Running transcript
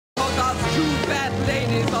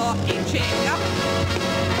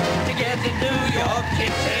to New York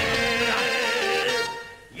City.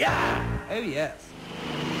 Yeah! Oh, yes.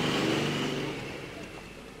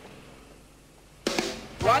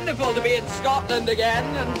 Wonderful to be in Scotland again,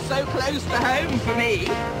 and so close to home for me.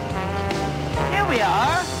 Here we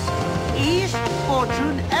are, East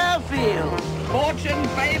Fortune Airfield. Fortune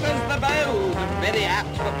favours the bold, and very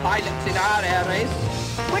apt for pilots in our air race.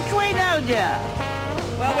 Which way now, dear?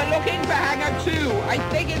 Well, we're looking for Hangar 2. I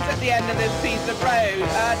think it's at the end of this piece of road.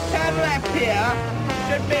 Turn left here.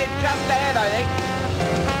 Should be just ahead, I think.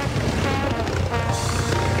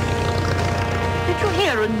 Did you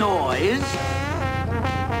hear a noise?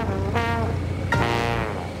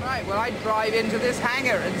 Right, well, I'd drive into this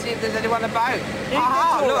hangar and see if there's anyone about.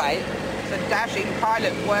 Aha, look. right. It's a dashing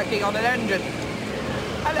pilot working on an engine.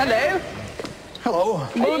 Hello. Hello.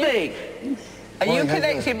 Morning. Are you Morning, how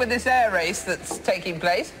connected with this air race that's taking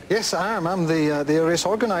place? Yes, I am. I'm the air race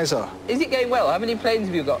organiser. Is it going well? How many planes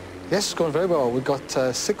have you got? Yes, it's going very well. We've got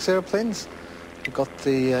 6 airplanes. We've got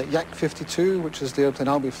the Yak 52, which is the airplane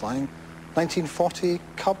I'll be flying. 1940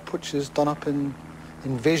 Cub, which is done up in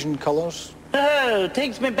invasion colours. Oh,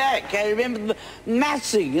 takes me back. I remember the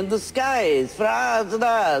massing in the skies for hours and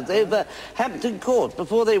hours over Hampton Court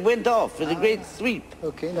before they went off in a great sweep.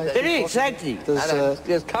 Okay, Very exciting.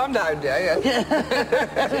 Just calm down, dear.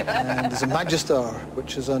 And there's a Magister,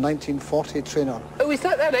 which is a 1940 trainer. Oh, is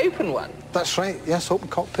that open one? That's right, yes, open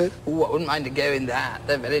cockpit. Oh, I wouldn't mind to go in that.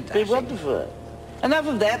 They're very Very dashing. wonderful. Enough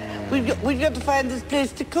of that. We've got to find this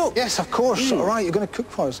place to cook. Yes, of course. All right, you're going to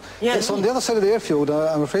cook for us. Yes. It's on the other side of the airfield.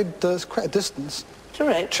 I'm afraid it's quite a distance. It's all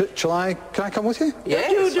right. Can I come with you?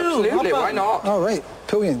 Yes, do. absolutely. Hop Why on. not? All right,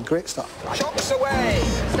 pillion, great stuff. Chocks away.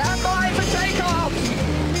 Stand by for takeoff.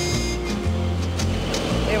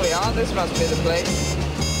 Here we are. This must be the place.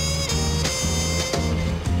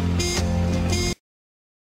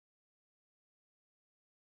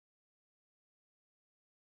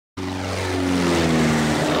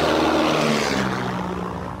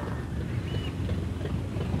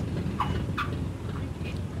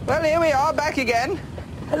 Well, here we are, back again.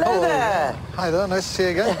 Hello there. Hi there, nice to see you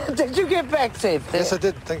again. Did you get back safely? Yes, I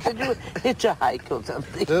did, thank you. Did you hitchhike or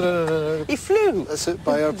something? No. He flew. That's it,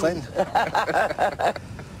 by airplane.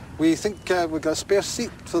 We think we've got a spare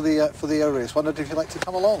seat for the air race. Wondered if you'd like to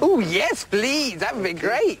come along. Oh, yes, please. That would be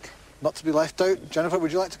great. Not to be left out. Jennifer,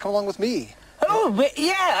 would you like to come along with me? Oh,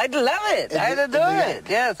 yeah, I'd love it. I'd adore it.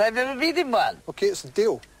 Yes, I've never been in one. Okay, it's a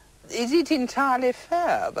deal. Is it entirely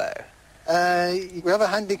fair, though? We have a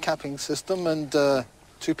handicapping system, and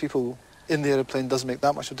 2 people in the aeroplane doesn't make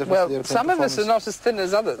that much of a difference to the Well, airplane some of us are performance. not as thin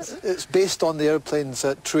as others. It's based on the airplane's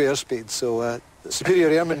true airspeed, so superior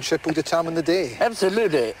airmanship will determine the day.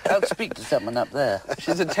 Absolutely. I'll speak to someone up there.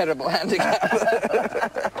 She's a terrible handicap.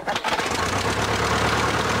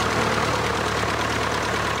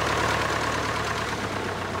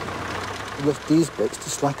 Lift these bits to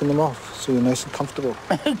slacken them off, so you're nice and comfortable.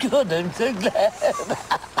 Good, I'm so glad.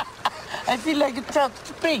 I feel like a chucked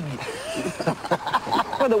spring.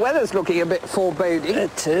 Well, the weather's looking a bit foreboding.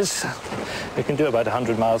 It is. We can do about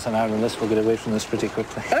 100 miles an hour in this. We'll get away from this pretty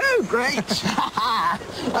quickly. Oh, great.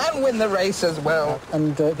 And win the race as well.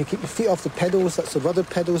 And if you keep your feet off the pedals, that's the rudder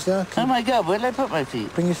pedals there. Oh, my God, where'll I put my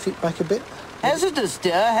feet? Bring your feet back a bit. Hazardous,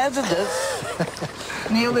 dear, hazardous.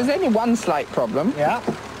 Neil, there's only one slight problem. Yeah?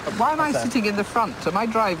 Why am I sitting in the front? Am I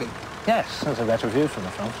driving? Yes, that's a better view from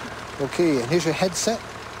the front. Okay, and here's your headset.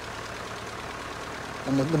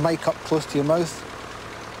 And the mic up close to your mouth.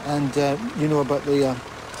 And you know about the...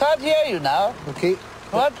 Can't hear you now. Okay.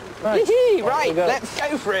 What? Right. Right, let's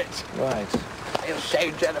go for it. Right. I'll show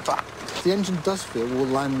Jennifer. If the engine does fail, we'll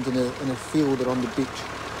land in a field or on the beach.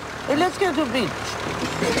 Hey, let's go to the beach.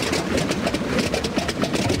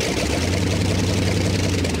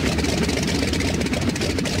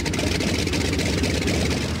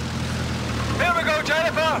 Here we go,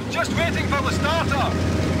 Jennifer. Just waiting for the starter.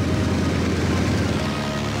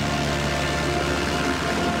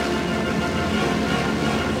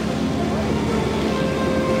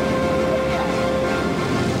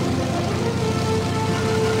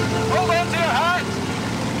 Hold on to your hat.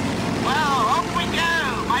 Well, off we go.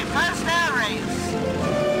 My first air race.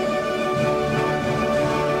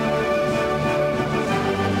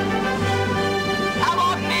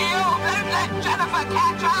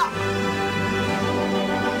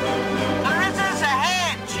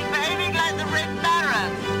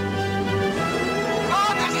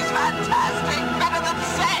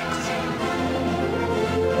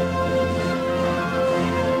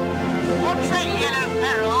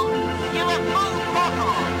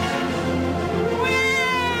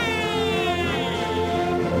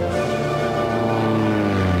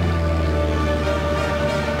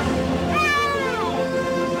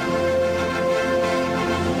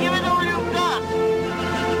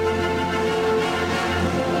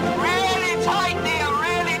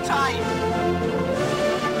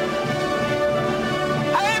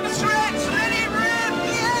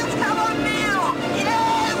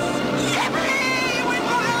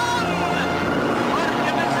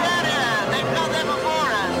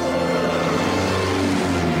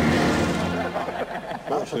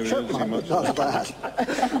 That's a chipmunk that does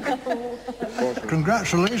that.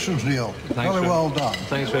 Congratulations, Neil. Very well done.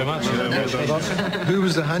 Thanks very much. Who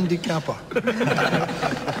was the handicapper?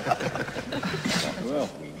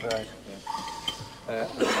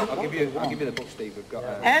 I'll give you the book, Steve. We've got.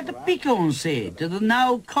 Add piquancy to the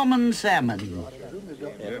now common salmon.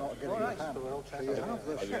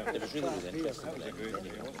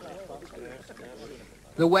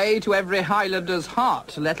 The way to every Highlander's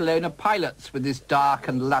heart, let alone a pilot's, with this dark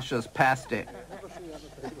and luscious pasty.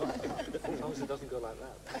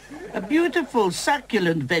 A beautiful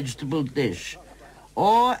succulent vegetable dish,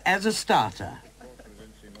 or as a starter.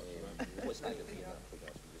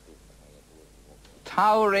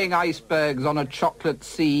 Towering icebergs on a chocolate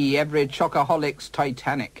sea, every chocoholic's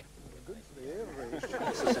Titanic.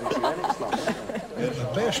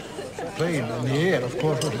 The best plane in the air, of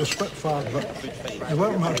course, was the Spitfire, but they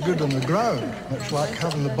weren't much good on the ground. It's like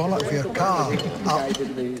having the bonnet of your car up.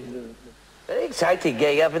 Very exciting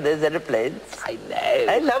going up in those aeroplanes. I know.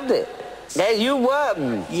 I loved it. Yeah, you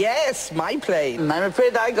won. Yes, my plane. I'm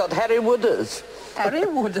afraid I got Harry Wooders. Harry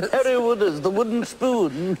Wooders. Harry Wooders, the wooden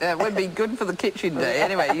spoon. It would be good for the kitchen day.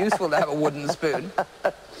 Anyway, useful to have a wooden spoon.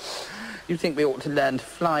 You think we ought to learn to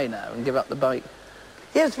fly now and give up the bike?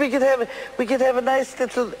 Yes, we could have a nice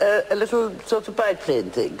little a little sort of biplane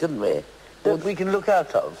thing, couldn't we? That we can look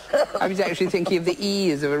out of. I was actually thinking of the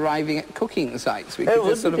ease of arriving at cooking sites. We could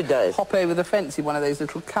just sort of nice. hop over the fence in one of those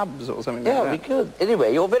little cubs or something like that. Yeah, we could.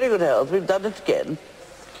 Anyway, you're very good health. We've done it again.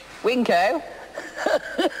 Winko.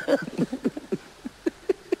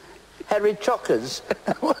 Harry Chockers.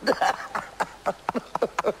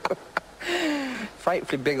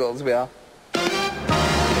 Frightfully biggles we are.